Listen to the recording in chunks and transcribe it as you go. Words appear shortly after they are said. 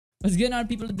What's going on,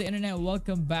 people of the internet?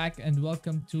 Welcome back and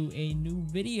welcome to a new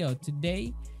video.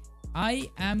 Today, I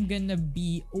am gonna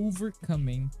be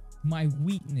overcoming my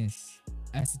weakness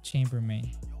as a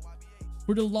chambermain.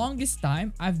 For the longest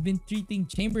time, I've been treating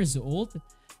Chamber's ult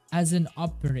as an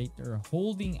operator,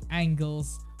 holding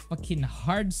angles, fucking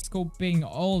hard scoping,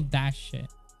 all that shit.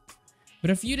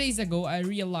 But a few days ago, I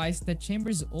realized that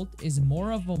Chamber's ult is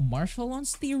more of a martial on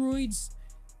steroids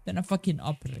than a fucking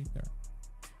operator.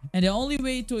 And the only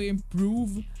way to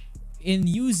improve in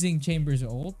using Chamber's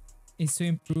ult is to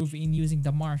improve in using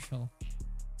the Marshal.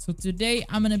 So today,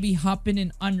 I'm gonna be hopping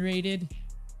in unrated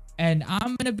and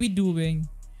I'm gonna be doing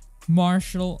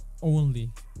Marshal only.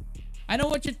 I know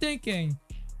what you're thinking.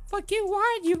 Fucking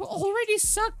what? You already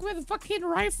suck with fucking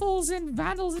rifles and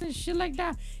vandals and shit like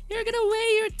that. You're gonna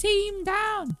weigh your team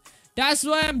down. That's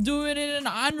why I'm doing it in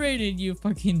unrated, you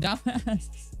fucking dumbass.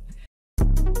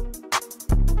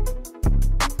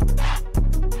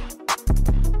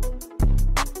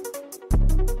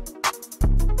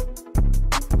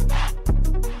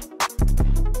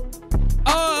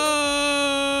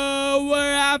 Oh,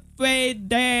 we're halfway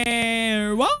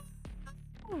there. What?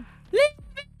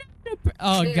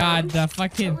 Oh god, the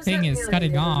fucking thing is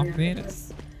cutting off, dude.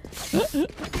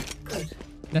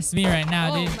 That's me right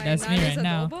now, dude. That's me right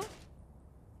now.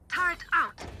 Turret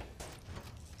out.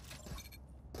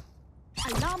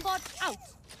 Alarm bot out.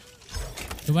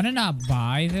 Do you wanna not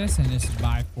buy this and just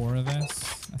buy 4 of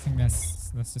this? I think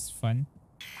that's just fun.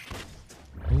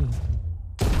 Ooh.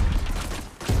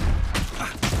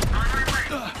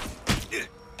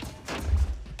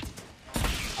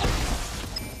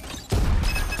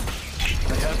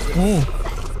 Oh.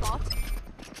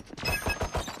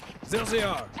 There they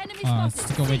are. Let's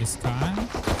take away the sky.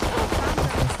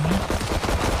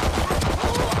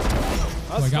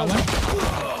 Oh, I got one.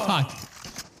 Fuck.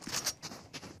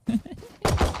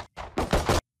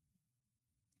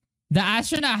 The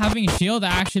astronaut having shield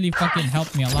actually fucking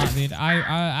helped me a lot, dude.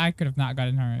 I could have not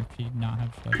gotten her if she did not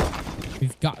have shield.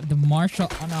 We've got the Marshal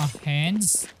on our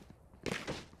hands.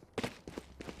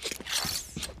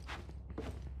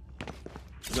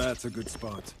 That's a good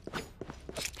spot.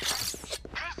 Placing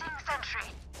sentry.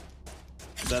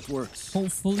 That works.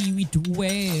 Hopefully we do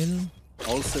well.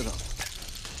 All set up.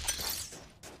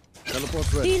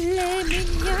 Teleport ready.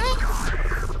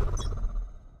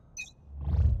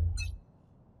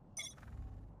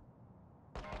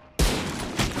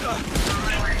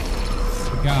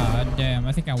 God damn,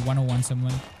 I think I 101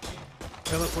 someone.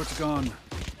 Teleport's gone.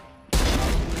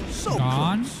 So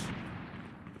Gone? close.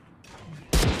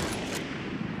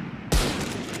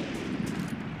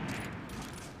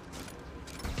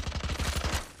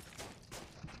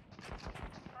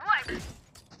 Wipe.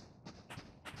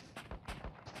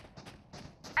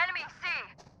 Enemy C.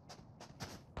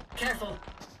 Careful.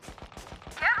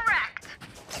 Get wrecked.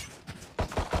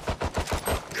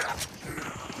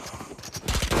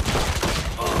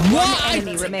 What?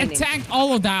 enemy I remaining. tanked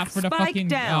all of that for the Spike fucking...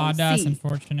 down, Oh, that's C.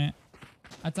 unfortunate.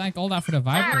 I tanked all that for the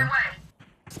Fire Viper. away.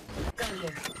 Gun here.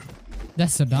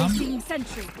 That's so dumb. Placing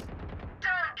sentry. Don't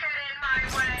get in my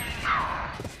way.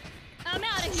 I'm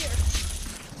out of here.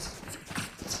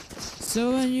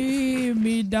 So when you hear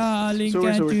me, darling, Sorry,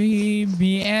 can't sorry. you hear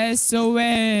me?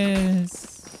 SOS.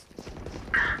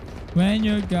 When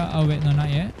you're oh wait, no, not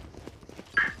yet.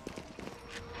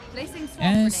 Placing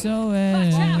swarm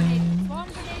SOS. grenade. Swarm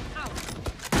grenade out.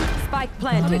 Spike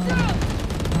planted.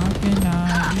 How can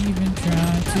I even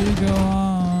try to go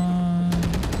on?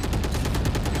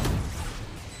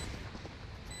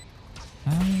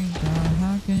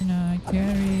 How can I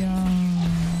carry on?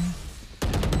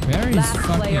 Where is Last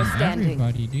fucking player standing.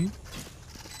 everybody, dude?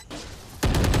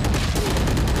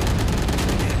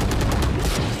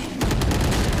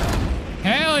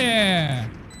 Hell yeah!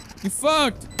 You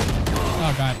fucked!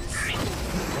 Oh god.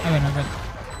 I went.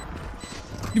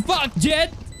 You fucked,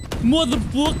 Jet!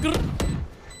 Motherfucker!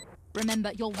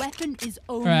 Remember, your weapon is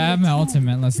only Alright, I have a my tool.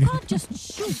 ultimate, let's You go. can't just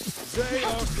shoot. They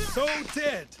are so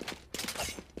dead.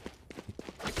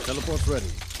 Teleport ready.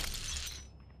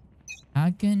 How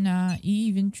can I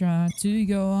even try to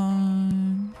go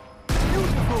on?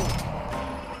 Beautiful.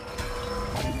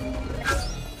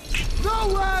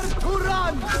 Nowhere to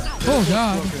run. Oh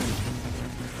god.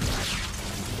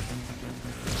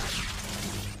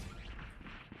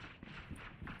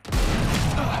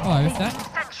 Oh, I missed that.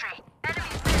 Sentry.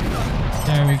 Enemy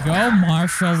There we go.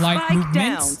 Martial like Spike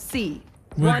down. movements C.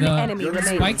 with One the enemy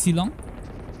remaining. spikes long.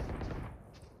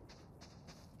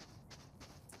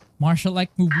 Martial like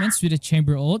movements with the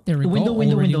chamber ult. There we go.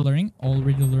 Already learning.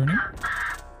 Already learning.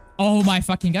 Oh my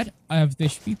fucking god. I have the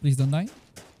HP. Please don't die.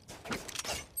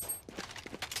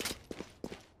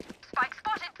 spike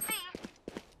spotted. C.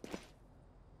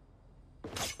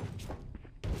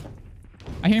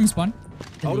 hear him spawn.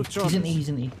 Out of He's in A, charges. he's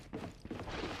in A.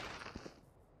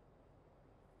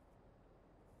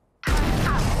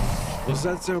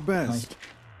 That's their best. Nice.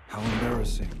 How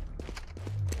embarrassing.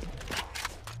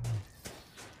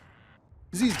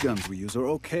 These guns we use are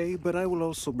okay, but I will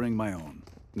also bring my own.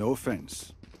 No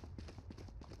offense.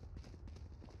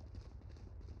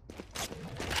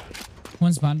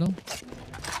 One's Vandal.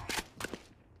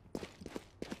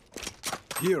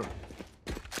 Here.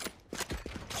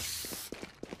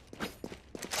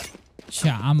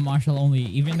 Yeah, I'm Marshall only.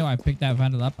 Even though I picked that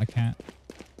Vandal up, I can't.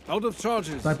 Out of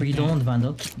charges. Viper, you don't want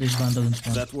Vandal. There's Vandal in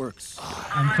spawn. That works.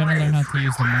 I'm trying to learn how to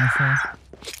use the Marshall.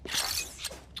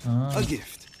 Ah. A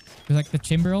gift. Because like the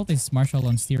Chamber ult is Marshall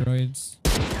on steroids.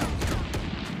 Get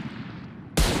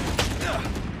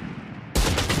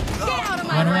out of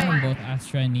my One way. on both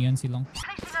Astra and Neon Silong.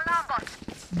 Placing alarm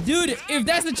bot. Dude, if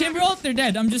that's the Chamber ult, they're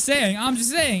dead. I'm just saying.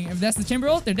 If that's the Chamber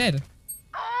ult, they're dead.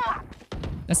 Oh,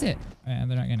 That's it. They're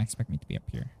not gonna expect me to be up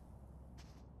here.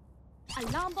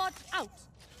 alarm bot out.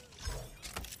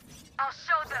 I'll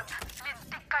show them.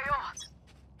 Lintik kayo.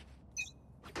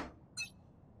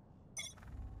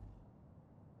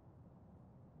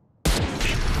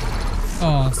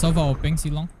 Oh, Sova Oping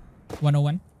Silong.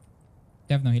 101.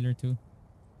 They have no healer too.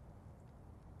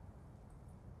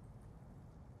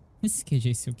 This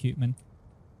KJ is so cute, man.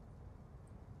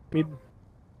 Mid.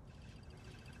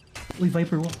 Uy,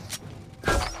 Viper, what?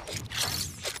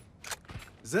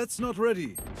 That's not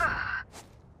ready.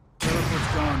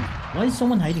 Teleport's gone. Why is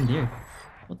someone hiding there?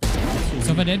 What the hell?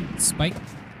 Sova dead. Spike.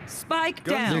 Spike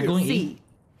Gun down. They're going C.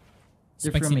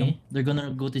 They're Spike from Silong. A. They're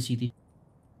gonna go to CT.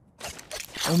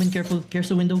 Omen, careful. Here's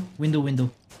the window.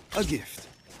 Window. A gift.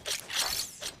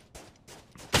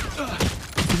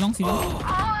 Silong.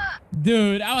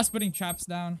 Dude, I was putting traps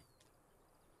down.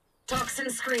 Toxin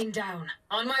screen down.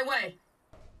 On my way.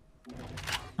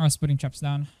 I was putting traps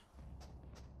down.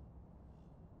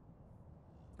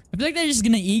 I feel like they're just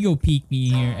gonna ego peek me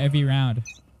here every round.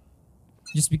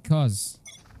 Just because.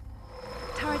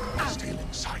 Turret out. Still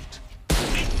in sight.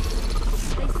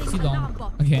 Placing alarm Silong.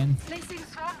 bot. Again. Placing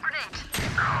swarm grenade.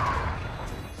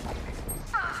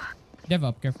 Dev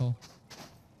up, careful.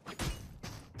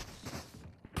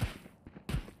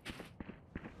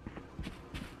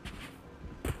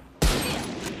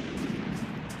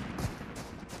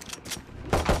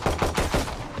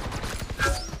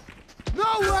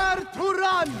 Nowhere to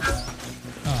run!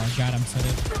 Oh god, I'm so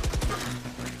dead.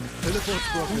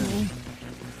 Teleport's broken.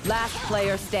 Last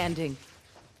player standing.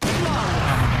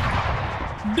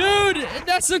 Dude,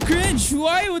 that's so cringe.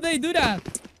 Why would they do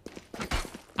that?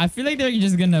 I feel like they're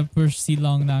just gonna push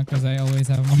Silong now because I always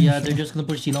have one. Yeah, they're just gonna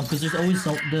push Silong because there's always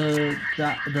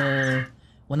the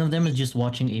one of them is just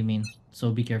watching A main,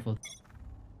 so be careful.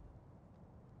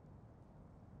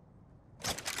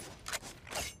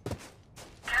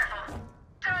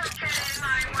 Don't get in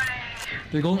my way.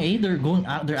 They're going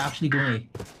A. They're actually going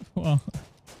A. Well,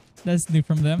 that's new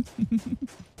from them.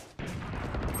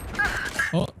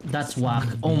 Oh, That's whack.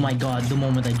 Oh my god, the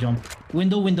moment I jump.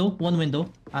 Window, one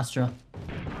window. Astra.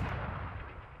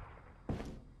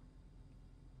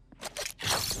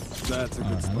 That's a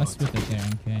good let's spot. put it there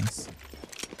in case.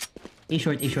 A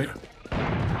short. Careful.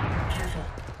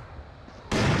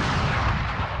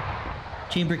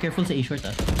 Chamber, careful sa A short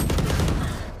ah.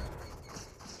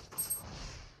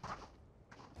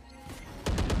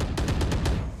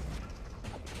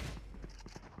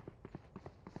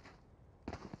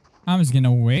 I'm just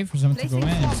gonna wait for someone to go in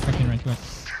and just fucking right quick.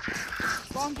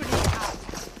 Swarm grenade out.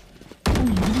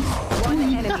 One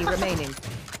enemy remaining.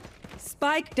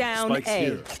 Spike down Spike's A.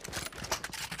 here.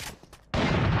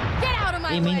 Get out of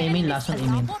my Aiming, way. aiming, last one,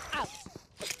 Alarm aiming. bot out.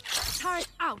 Turret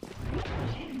out.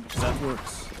 That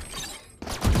works. I'm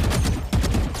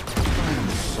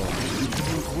sorry. We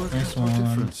cannot work Nice out our one.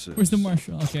 differences. Where's the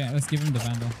Marshall? Okay, let's give him the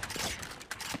Vandal.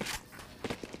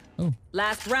 Oh,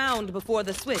 Last round before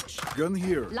the switch. Gun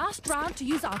here. Last round to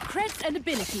use our creds and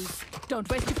abilities. Don't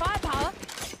waste your firepower.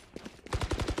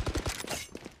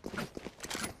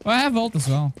 well, I have ult as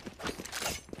well.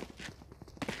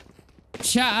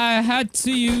 Chat, I had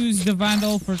to use the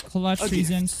Vandal for clutch Okay.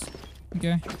 reasons.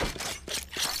 Okay.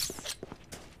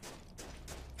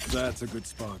 That's a good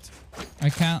spot. I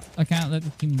can't let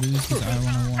the team lose because I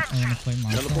wanna play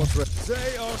Marshall. Teleport's ready.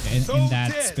 They are so In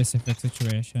that dead. specific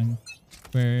situation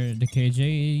where the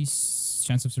KJ's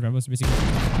chance of survival is basically.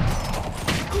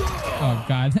 Oh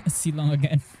god, Silong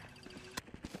again.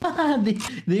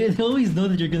 they always know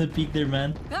that you're gonna peek there,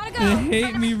 man. Gotta They go.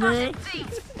 hate me, bro.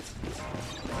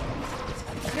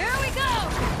 Here we go.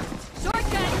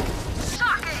 Shortcut.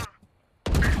 Shocking.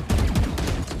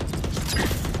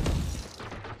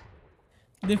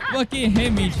 They fucking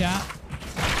hit me, chat.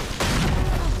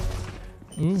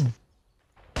 Ooh.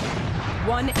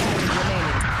 One enemy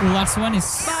remaining. Ooh, last one is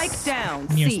Spike down.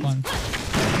 near C. spawn.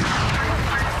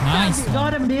 Nice one.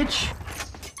 Got him, bitch.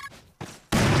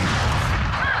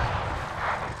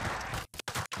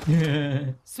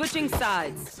 Yeah. Switching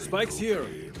sides. Spike's here.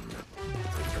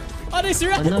 Oh, they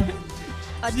surrounded. Ano?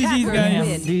 GG's, Attackers guys.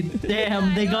 win. Dude,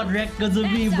 damn, they got wrecked because of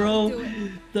me, bro.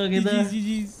 GG's,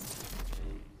 GG's.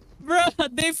 Bro,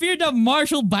 they feared the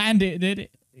Marshall Bandit, dude.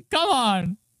 Come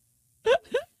on.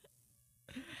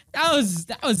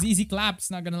 that was easy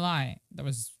claps, not gonna lie. That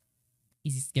was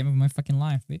easiest game of my fucking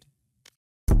life, dude.